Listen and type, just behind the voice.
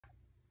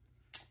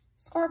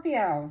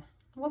Scorpio,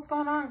 what's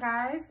going on,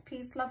 guys?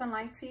 Peace, love, and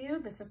light to you.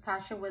 This is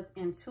Tasha with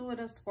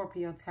Intuitive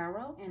Scorpio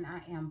Tarot, and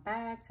I am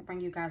back to bring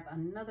you guys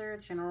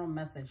another general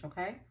message,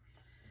 okay?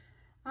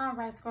 All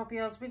right,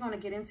 Scorpios, we're going to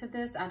get into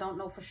this. I don't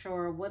know for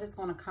sure what is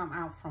going to come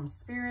out from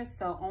Spirit,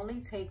 so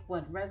only take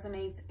what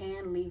resonates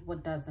and leave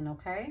what doesn't,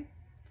 okay?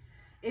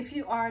 If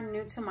you are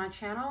new to my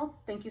channel,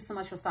 thank you so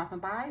much for stopping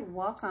by.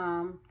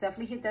 Welcome.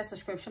 Definitely hit that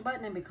subscription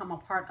button and become a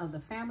part of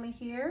the family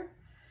here.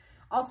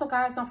 Also,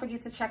 guys, don't forget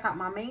to check out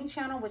my main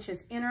channel, which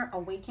is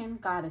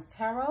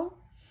InnerAwakenTarot.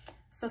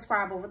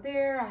 Subscribe over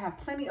there. I have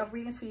plenty of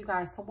readings for you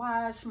guys to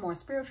watch, more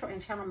spiritual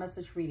and channel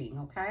message reading,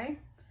 okay?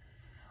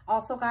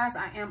 Also, guys,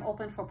 I am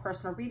open for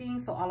personal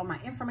readings, so all of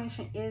my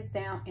information is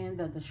down in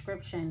the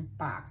description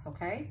box,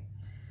 okay?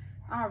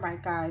 All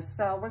right, guys,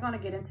 so we're going to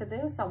get into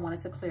this. I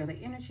wanted to clear the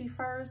energy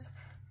first.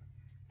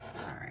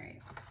 All right.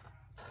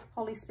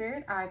 Holy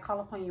Spirit, I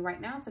call upon you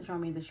right now to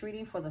join me in this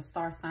reading for the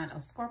star sign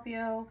of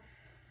Scorpio,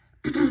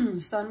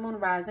 Sun, Moon,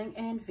 Rising,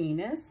 and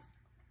Venus.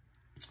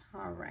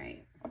 All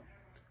right.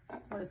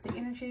 What is the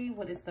energy?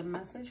 What is the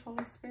message,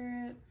 Holy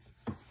Spirit?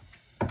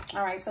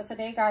 All right, so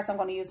today, guys, I'm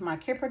going to use my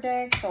Kipper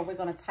deck. So we're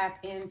going to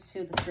tap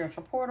into the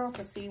spiritual portal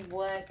to see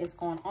what is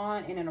going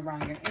on in and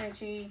around your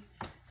energy.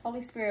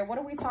 Holy Spirit, what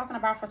are we talking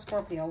about for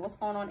Scorpio? What's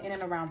going on in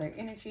and around their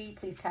energy?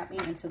 Please tap me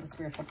into the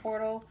spiritual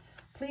portal.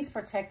 Please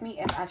protect me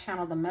as I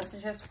channel the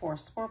messages for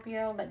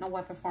Scorpio. Let no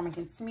weapon form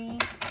against me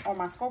or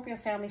my Scorpio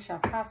family shall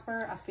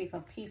prosper. I speak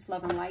of peace,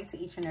 love, and light to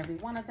each and every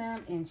one of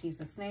them in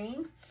Jesus'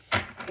 name.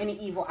 Any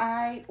evil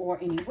eye or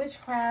any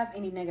witchcraft,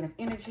 any negative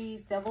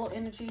energies, devil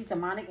energies,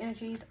 demonic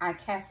energies, I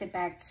cast it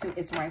back to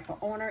its rightful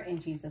owner in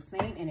Jesus'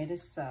 name, and it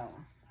is so.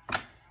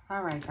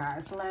 All right,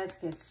 guys, let's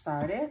get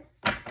started.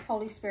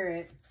 Holy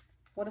Spirit,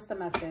 what is the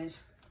message?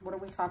 What are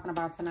we talking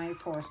about tonight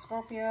for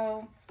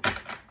Scorpio?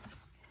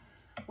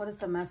 What is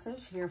the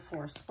message here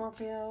for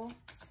Scorpio,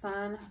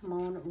 Sun,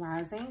 Moon,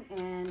 Rising,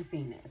 and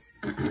Venus?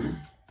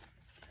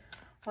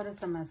 What is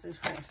the message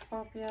for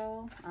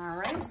Scorpio? All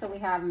right, so we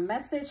have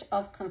message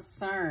of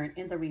concern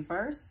in the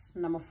reverse,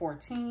 number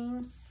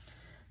 14.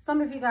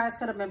 Some of you guys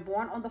could have been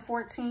born on the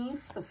 14th.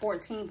 The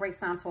 14 breaks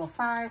down to a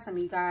 5. Some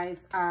of you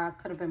guys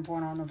could have been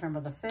born on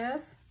November the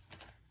 5th.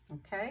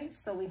 Okay,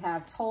 so we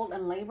have toil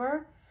and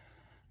labor.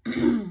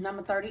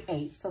 Number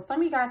 38. So some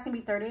of you guys can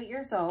be 38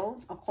 years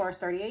old. Of course,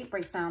 38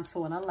 breaks down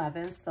to an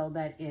 11. So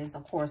that is,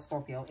 of course,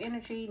 Scorpio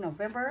energy.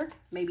 November,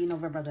 maybe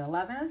November the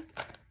 11th.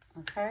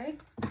 Okay.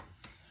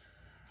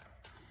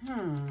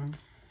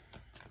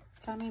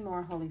 Tell me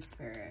more, Holy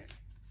Spirit.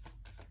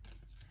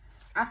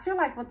 I feel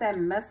like with that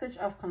message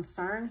of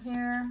concern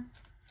here,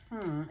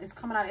 it's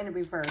coming out in the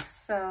reverse.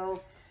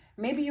 So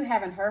maybe you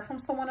haven't heard from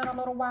someone in a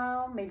little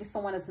while. Maybe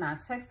someone is not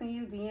texting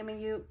you,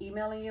 DMing you,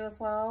 emailing you as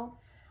well.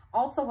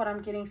 Also, what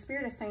I'm getting,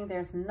 Spirit is saying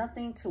there's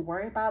nothing to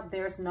worry about.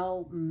 There's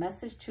no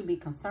message to be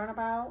concerned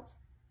about.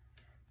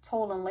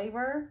 Toil and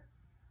labor.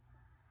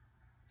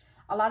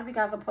 A lot of you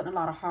guys are putting a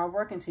lot of hard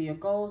work into your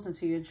goals,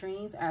 into your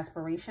dreams,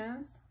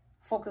 aspirations.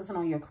 Focusing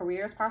on your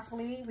careers,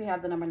 possibly. We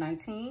have the number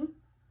 19,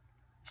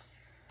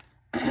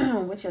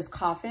 which is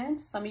coffin.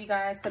 Some of you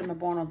guys could have been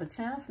born on the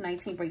 10th.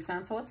 19 breaks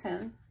down to a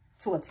 10,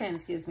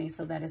 excuse me.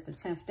 So that is the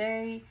 10th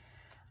day.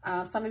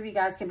 Some of you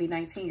guys can be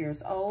 19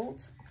 years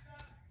old.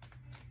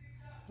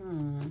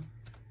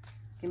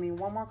 Give me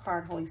one more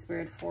card, Holy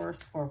Spirit, for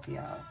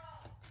Scorpio.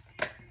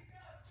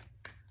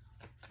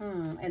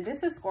 And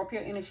this is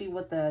Scorpio energy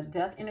with the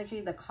death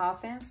energy, the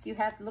coffins.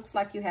 Looks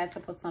like you had to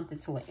put something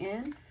to an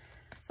end.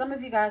 Some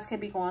of you guys could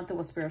be going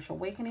through a spiritual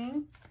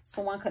awakening.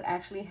 Someone could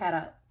actually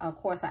had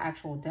of course, an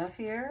actual death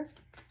here.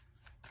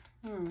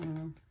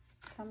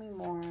 Tell me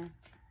more.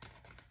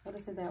 What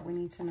is it that we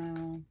need to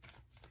know?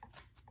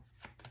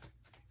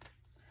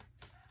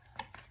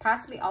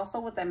 Possibly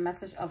also with that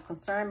message of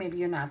concern. Maybe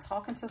you're not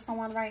talking to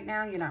someone right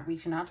now. You're not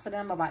reaching out to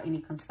them about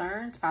any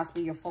concerns.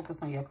 Possibly you're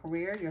focused on your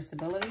career, your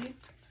stability.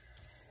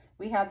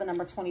 We have the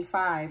number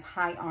 25,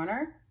 high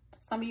honor.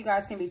 Some of you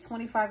guys can be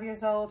 25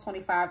 years old.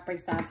 25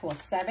 breaks down to a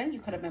 7. You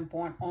could have been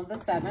born on the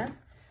 7th.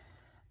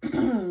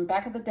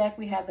 Back of the deck,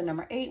 we have the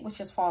number 8, which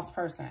is false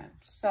person.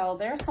 So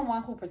there's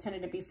someone who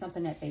pretended to be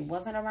something that they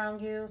wasn't around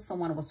you.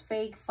 Someone was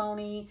fake,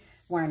 phony,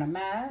 wearing a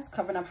mask,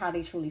 covering up how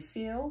they truly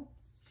feel.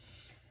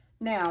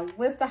 Now,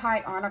 with the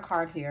high honor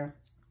card here,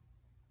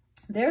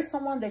 there's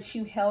someone that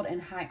you held in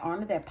high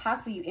honor that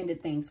possibly you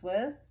ended things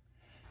with.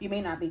 You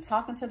may not be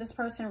talking to this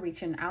person,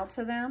 reaching out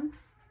to them.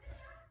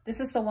 This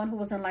is someone who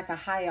was in like a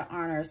higher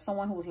honor,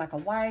 someone who was like a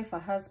wife, a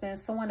husband,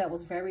 someone that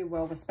was very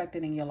well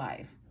respected in your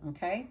life,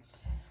 okay?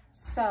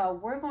 So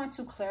we're going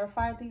to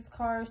clarify these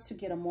cards to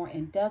get a more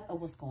in-depth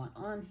of what's going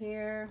on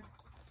here.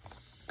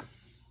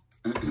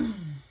 All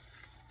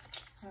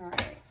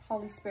right.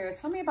 Holy Spirit,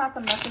 tell me about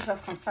the message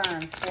of concern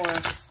for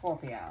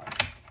Scorpio.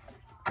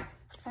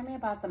 Tell me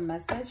about the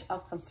message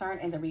of concern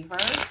in the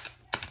reverse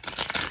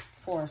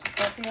for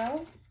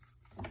Scorpio.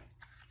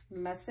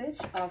 Message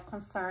of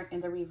concern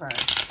in the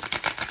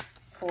reverse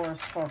for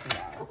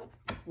Scorpio.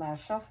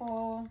 Last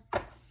shuffle.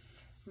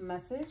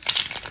 Message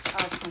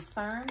of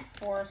concern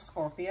for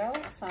Scorpio,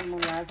 Sun,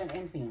 Moon, Rising,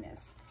 and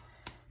Venus.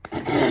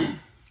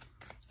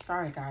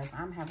 Sorry, guys.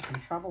 I'm having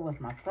some trouble with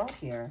my throat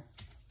here.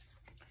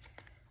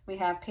 We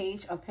have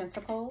Page of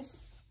Pentacles,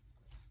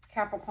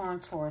 Capricorn,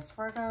 Taurus,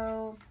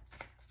 Virgo.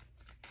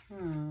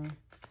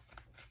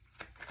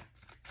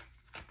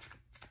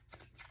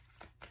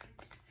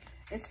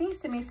 It seems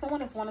to me someone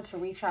has wanted to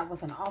reach out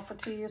with an offer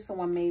to you.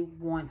 Someone may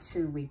want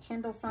to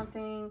rekindle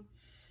something.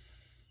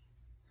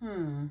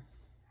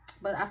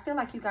 But I feel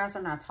like you guys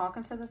are not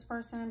talking to this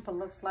person, but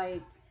looks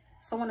like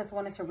someone is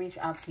wanting to reach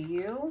out to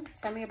you.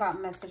 Tell me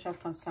about message of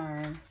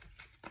concern.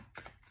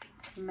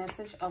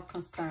 Message of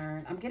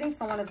concern. I'm getting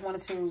someone is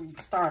wanting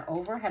to start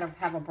over,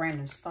 have a brand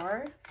new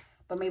start,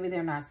 but maybe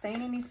they're not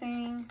saying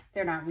anything.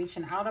 They're not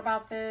reaching out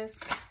about this.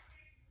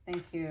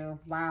 Thank you.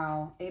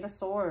 Wow. 8 of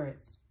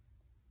Swords.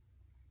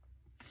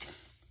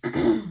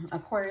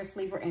 Aquarius,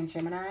 Libra, and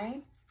Gemini.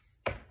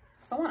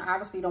 Someone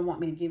obviously don't want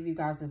me to give you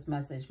guys this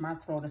message. My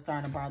throat is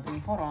starting to bother me.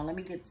 Hold on. Let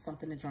me get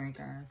something to drink,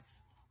 guys.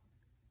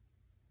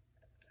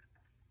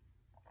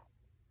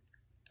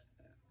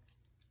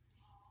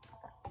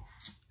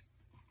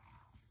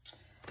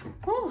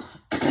 Whew.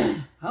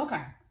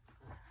 Okay.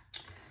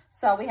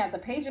 So we have the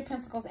Page of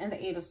Pentacles and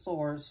the 8 of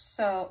Swords.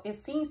 So it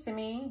seems to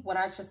me what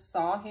I just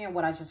saw here and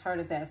what I just heard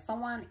is that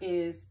someone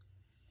is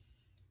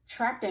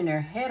trapped in their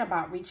head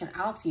about reaching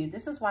out to you.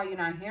 This is why you're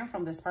not hearing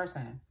from this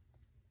person.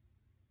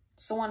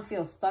 Someone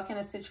feels stuck in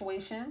a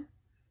situation.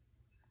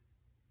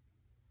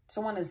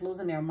 Someone is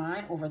losing their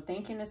mind,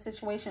 overthinking the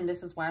situation.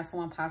 This is why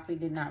someone possibly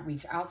did not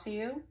reach out to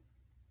you.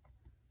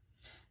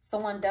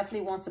 Someone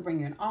definitely wants to bring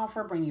you an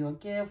offer, bring you a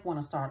gift, want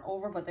to start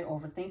over, but they're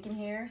overthinking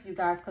here. You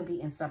guys could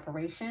be in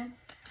separation.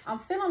 I'm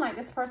feeling like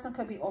this person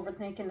could be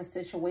overthinking the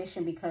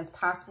situation because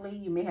possibly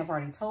you may have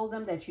already told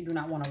them that you do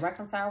not want to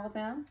reconcile with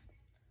them.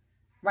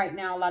 Right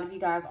now, a lot of you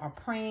guys are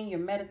praying, you're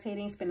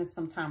meditating, spending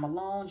some time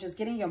alone, just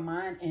getting your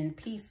mind in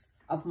peace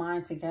of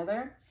mind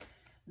together.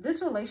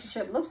 This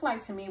relationship looks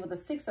like to me with the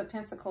 6 of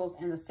Pentacles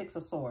and the 6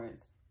 of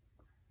Swords.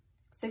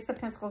 6 of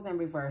Pentacles in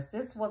reverse.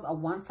 This was a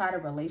one-sided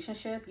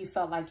relationship. You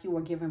felt like you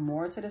were giving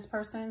more to this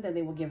person than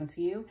they were giving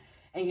to you.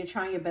 And you're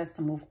trying your best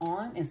to move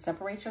on and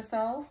separate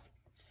yourself.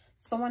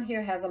 Someone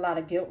here has a lot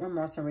of guilt,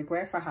 remorse, and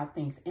regret for how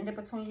things ended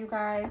between you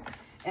guys.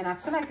 And I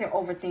feel like they're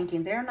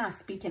overthinking. They're not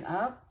speaking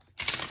up,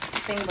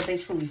 saying what they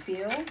truly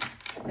feel.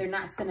 They're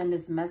not sending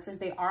this message.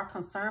 They are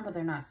concerned, but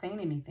they're not saying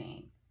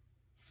anything.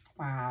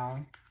 Wow.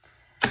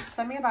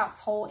 Tell me about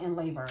toll and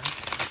labor.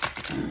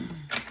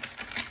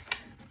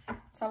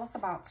 Tell us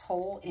about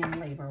toll and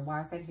labor.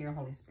 Why is that here,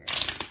 Holy Spirit?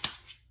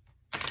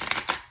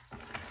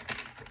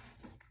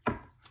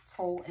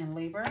 Toll and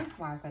labor.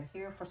 Why is that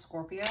here for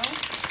Scorpio?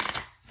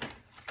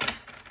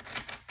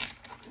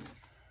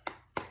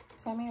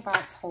 Tell me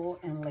about toll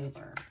and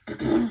labor.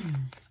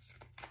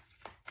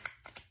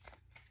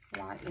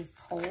 Why is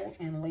toll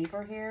and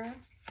labor here?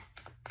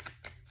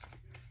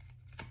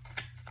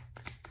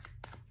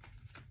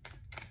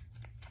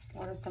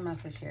 What is the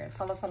message here?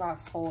 Tell us about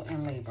toll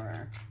and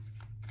labor.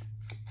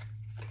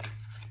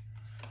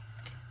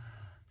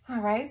 All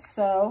right,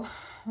 so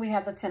we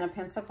have the 10 of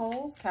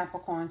Pentacles,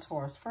 Capricorn,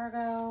 Taurus,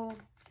 Virgo.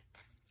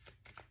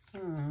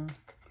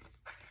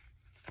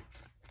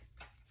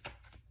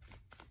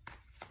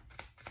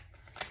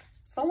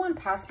 Someone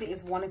possibly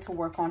is wanting to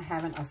work on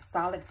having a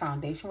solid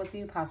foundation with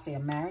you, possibly a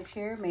marriage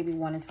here, maybe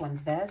wanting to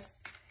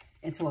invest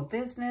into a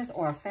business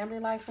or a family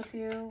life with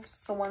you.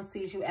 Someone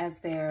sees you as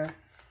their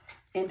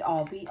end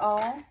all be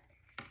all.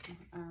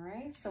 All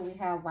right, so we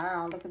have,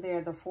 wow, look at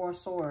there, the 4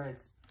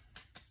 swords.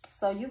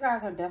 So you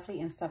guys are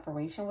definitely in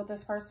separation with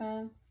this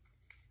person.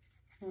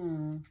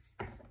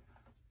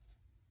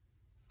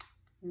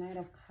 Knight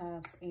of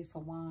Cups, Ace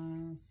of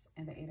Wands,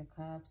 and the 8 of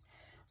Cups.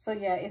 So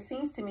yeah, it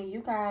seems to me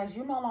you guys,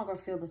 you no longer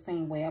feel the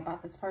same way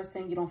about this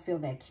person. You don't feel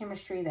that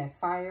chemistry, that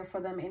fire for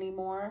them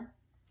anymore.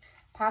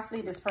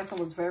 Possibly this person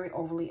was very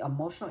overly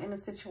emotional in the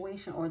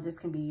situation, or this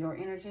can be your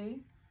energy.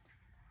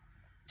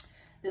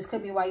 This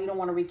could be why you don't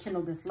want to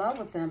rekindle this love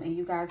with them, and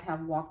you guys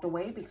have walked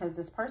away because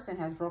this person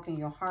has broken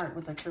your heart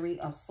with the 3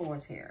 of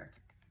Swords here.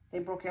 They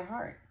broke your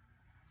heart,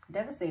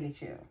 devastated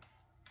you.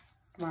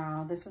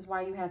 Wow, this is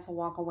why you had to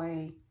walk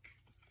away.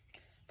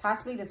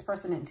 Possibly this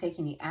person didn't take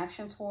any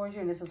action towards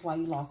you, and this is why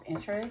you lost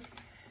interest.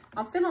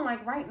 I'm feeling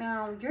like right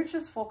now, you're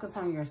just focused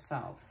on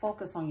yourself.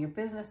 Focus on your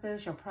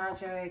businesses, your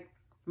project,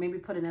 maybe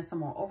putting in some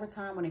more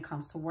overtime when it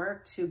comes to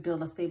work to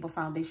build a stable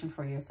foundation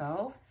for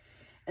yourself.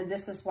 And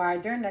this is why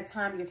during that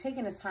time, you're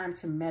taking this time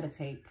to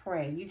meditate,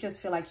 pray. You just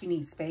feel like you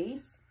need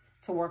space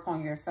to work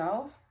on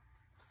yourself.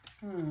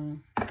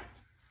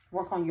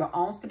 Work on your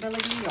own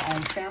stability, your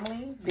own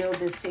family. Build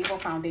this stable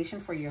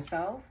foundation for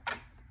yourself.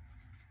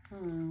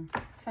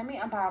 Tell me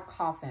about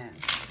Coffin.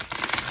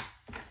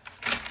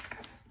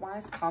 Why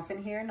is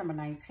Coffin here? Number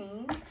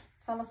 19.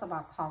 Tell us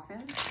about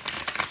Coffin.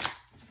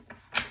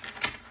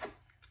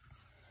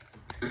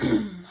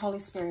 Holy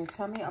Spirit,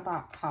 tell me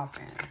about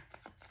Coffin.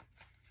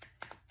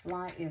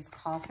 Why is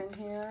Coffin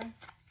here?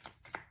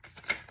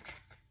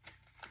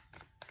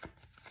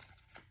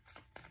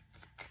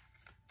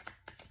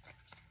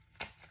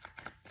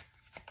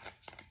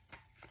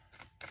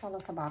 Tell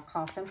us about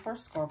coffin for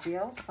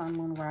Scorpio, Sun,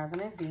 Moon,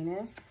 Rising, and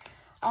Venus.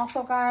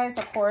 Also, guys,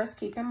 of course,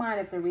 keep in mind,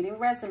 if the reading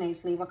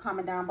resonates, leave a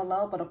comment down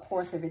below. But, of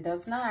course, if it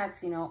does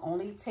not, you know,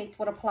 only take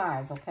what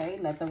applies, okay?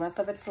 Let the rest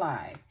of it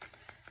fly.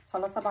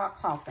 Tell us about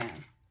coffin.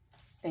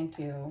 Thank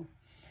you.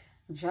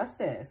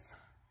 Justice.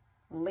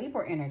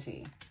 Libra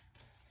energy.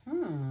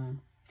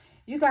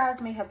 You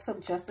guys may have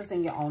took justice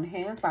in your own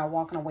hands by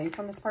walking away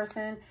from this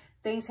person.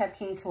 Things have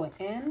came to an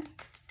end.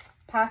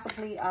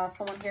 Possibly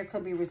someone here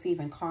could be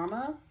receiving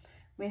karma.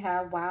 We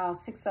have, wow,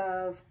 Six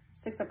of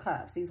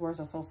Cups. These words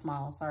are so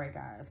small. Sorry,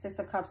 guys. 6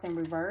 of Cups in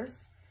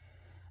reverse.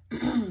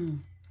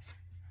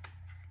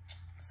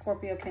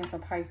 Scorpio, Cancer,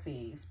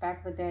 Pisces. Back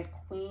of the deck,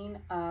 Queen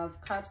of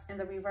Cups in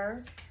the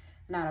reverse.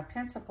 Knight of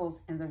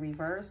Pentacles in the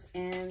reverse.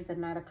 And the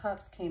Knight of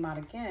Cups came out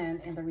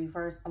again in the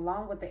reverse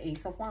along with the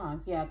Ace of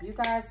Wands. Yep, you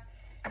guys,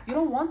 you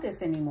don't want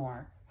this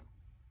anymore.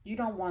 You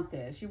don't want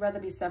this. You'd rather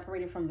be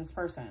separated from this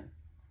person.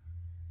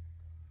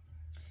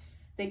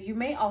 That you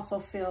may also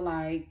feel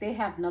like they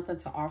have nothing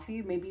to offer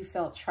you. Maybe you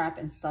felt trapped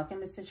and stuck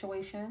in this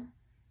situation.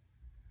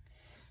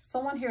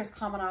 Someone here is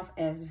coming off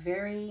as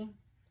very,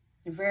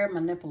 very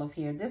manipulative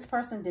here. This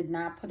person did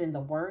not put in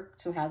the work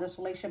to have this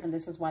relationship, and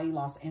this is why you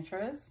lost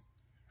interest.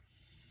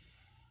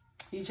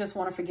 You just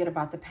want to forget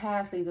about the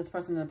past, leave this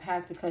person in the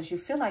past, because you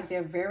feel like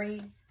they're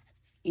very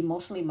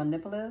emotionally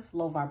manipulative,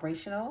 low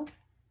vibrational,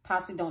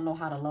 possibly don't know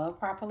how to love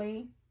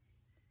properly.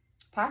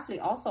 Possibly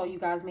also you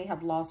guys may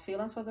have lost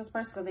feelings for this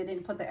person because they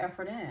didn't put the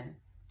effort in.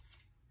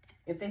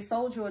 If they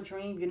sold you a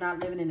dream, you're not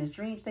living in this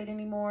dream state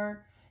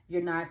anymore.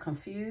 You're not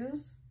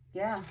confused.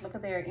 Yeah, look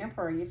at their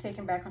Emperor. You're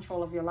taking back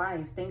control of your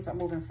life. Things are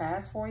moving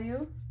fast for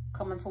you,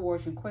 coming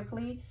towards you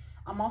quickly.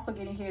 I'm also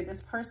getting here, this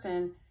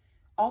person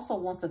also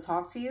wants to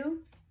talk to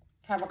you,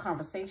 have a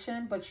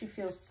conversation, but you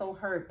feel so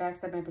hurt,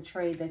 backstabbed, and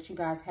betrayed that you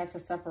guys had to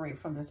separate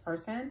from this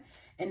person.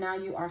 And now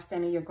you are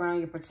standing your ground.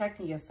 You're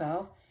protecting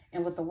yourself.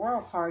 And with the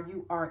World card,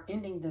 you are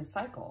ending this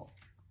cycle.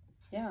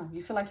 Yeah,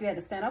 you feel like you had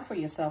to stand up for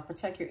yourself,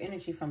 protect your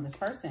energy from this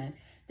person.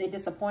 They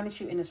disappointed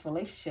you in this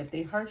relationship.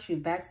 They hurt you,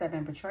 backstab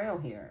and betrayal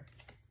here.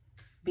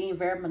 Being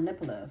very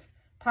manipulative.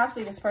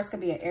 Possibly this person could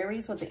be an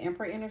Aries with the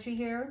Emperor energy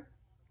here.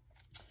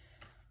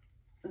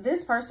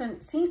 This person,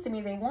 seems to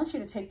me, they want you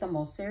to take them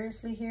most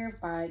seriously here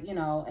by, you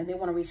know, and they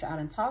want to reach out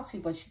and talk to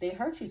you, but they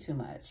hurt you too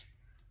much.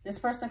 This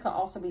person could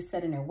also be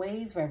set in their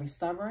ways, very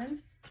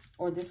stubborn,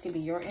 or this could be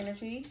your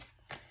energy.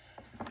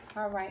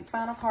 All right,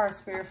 final card,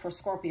 Spirit, for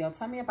Scorpio.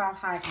 Tell me about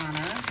high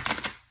honor.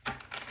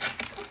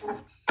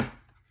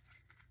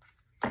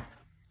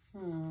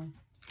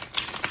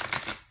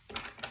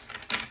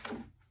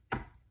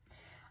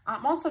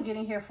 I'm also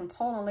getting here from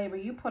toil and labor.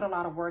 You put a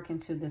lot of work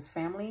into this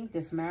family,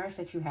 this marriage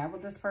that you have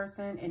with this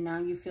person, and now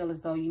you feel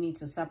as though you need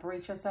to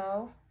separate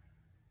yourself,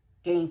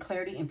 gain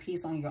clarity and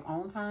peace on your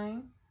own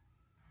time,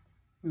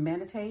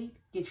 meditate,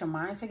 get your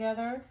mind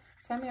together.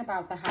 Tell me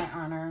about the high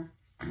honor.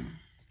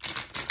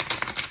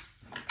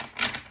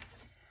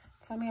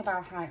 Tell me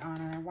about high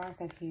honor. Why is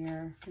that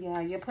here? Yeah,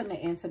 you're putting an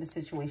end to the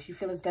situation. You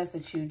feel it's best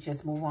that you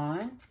just move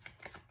on.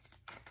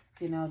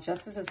 You know,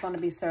 justice is going to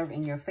be served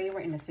in your favor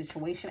in the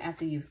situation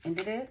after you've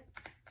ended it.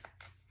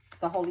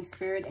 The Holy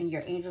Spirit and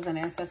your angels and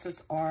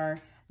ancestors are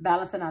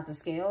balancing out the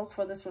scales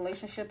for this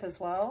relationship as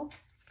well,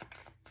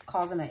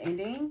 causing an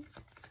ending.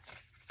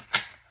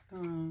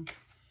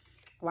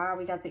 Wow,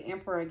 we got the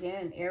Emperor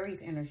again,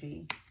 Aries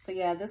energy. So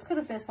yeah, this could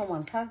have been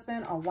someone's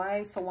husband or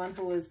wife, someone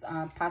who is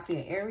possibly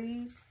an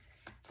Aries.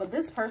 But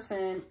this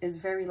person is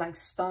very like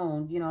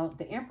stoned. You know,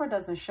 the Emperor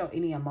doesn't show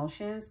any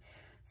emotions.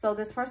 So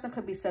this person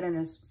could be set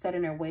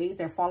in their ways.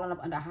 They're falling up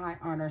under high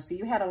honor. So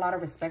you had a lot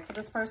of respect for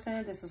this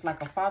person. This is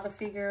like a father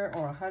figure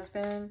or a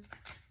husband.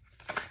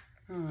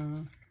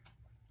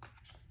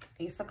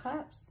 Ace of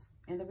Cups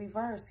in the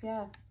reverse.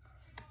 Yeah.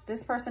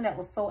 This person that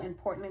was so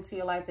important into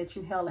your life that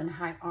you held in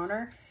high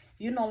honor,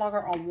 you no longer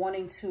are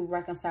wanting to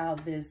reconcile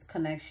this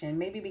connection.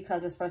 Maybe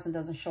because this person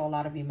doesn't show a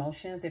lot of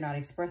emotions. They're not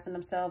expressing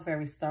themselves,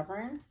 very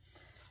stubborn.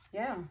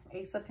 Yeah,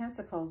 Ace of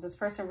Pentacles. This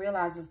person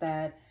realizes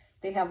that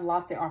they have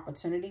lost their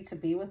opportunity to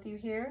be with you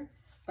here.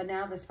 But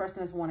now this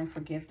person is wanting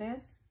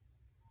forgiveness.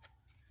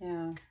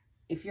 Yeah.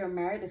 If you're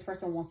married, this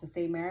person wants to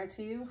stay married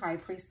to you, High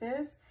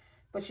Priestess.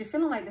 But you're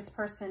feeling like this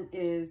person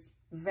is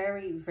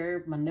very,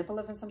 very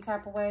manipulative in some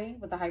type of way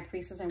with the High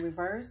Priestess in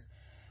reverse.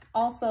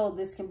 Also,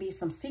 this can be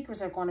some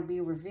secrets are going to be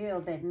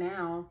revealed that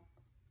now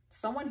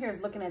someone here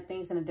is looking at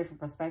things in a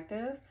different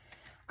perspective.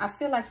 I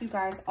feel like you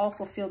guys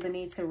also feel the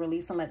need to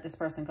release and let this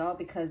person go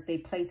because they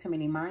play too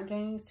many mind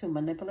games, too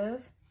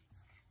manipulative.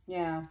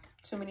 Yeah,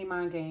 too many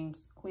mind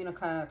games. Queen of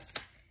Cups.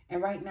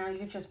 And right now,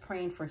 you're just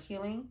praying for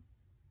healing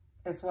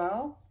as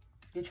well.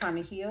 You're trying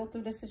to heal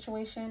through this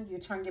situation. You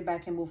turn your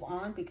back and move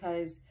on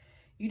because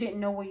you didn't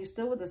know where you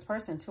stood with this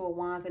person. 2 of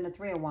Wands and the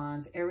 3 of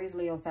Wands. Aries,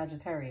 Leo,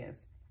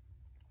 Sagittarius.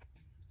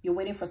 You're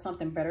waiting for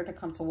something better to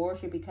come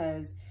towards you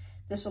because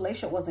this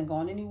relationship wasn't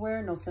going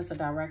anywhere. No sense of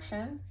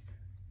direction.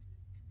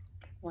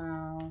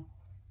 Wow.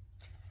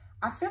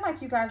 I feel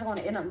like you guys are going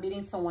to end up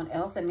meeting someone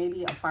else that may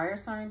be a fire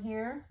sign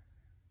here.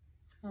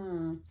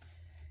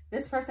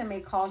 This person may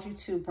cause you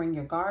to bring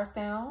your guards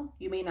down.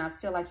 You may not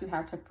feel like you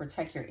have to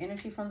protect your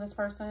energy from this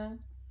person.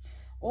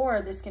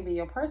 Or this can be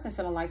your person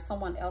feeling like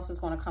someone else is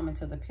going to come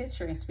into the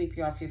picture and sweep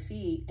you off your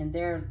feet, and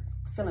they're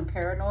feeling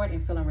paranoid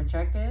and feeling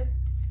rejected.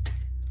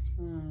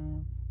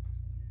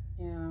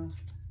 Yeah.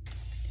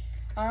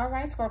 All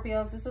right,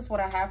 Scorpios, this is what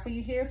I have for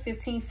you here.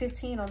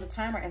 15:15 on the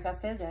timer as I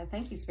said that.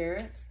 Thank you,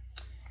 Spirit.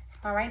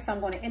 All right, so I'm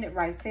going to end it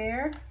right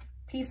there.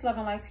 Peace, love,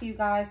 and light to you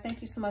guys.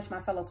 Thank you so much,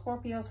 my fellow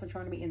Scorpios, for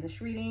joining me in this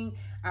reading.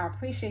 I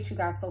appreciate you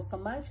guys so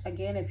much.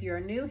 Again, if you're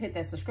new, hit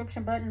that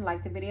subscription button,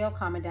 like the video,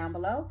 comment down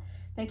below.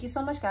 Thank you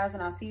so much, guys,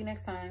 and I'll see you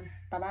next time.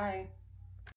 Bye-bye.